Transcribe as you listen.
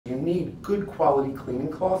need good quality cleaning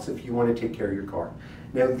cloths if you want to take care of your car.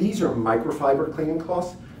 Now these are microfiber cleaning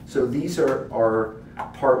cloths, so these are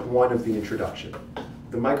part one of the introduction.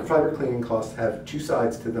 The microfiber cleaning cloths have two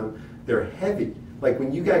sides to them. They're heavy. Like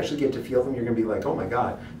when you actually get to feel them, you're going to be like, oh my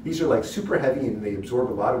God, these are like super heavy and they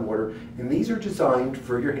absorb a lot of water. And these are designed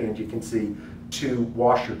for your hand, you can see, to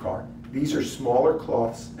wash your car. These are smaller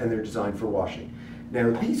cloths and they're designed for washing.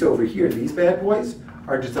 Now these over here, these bad boys,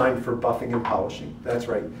 are designed for buffing and polishing. That's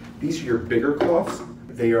right. These are your bigger cloths.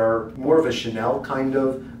 They are more of a Chanel kind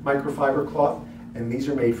of microfiber cloth, and these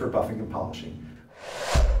are made for buffing and polishing.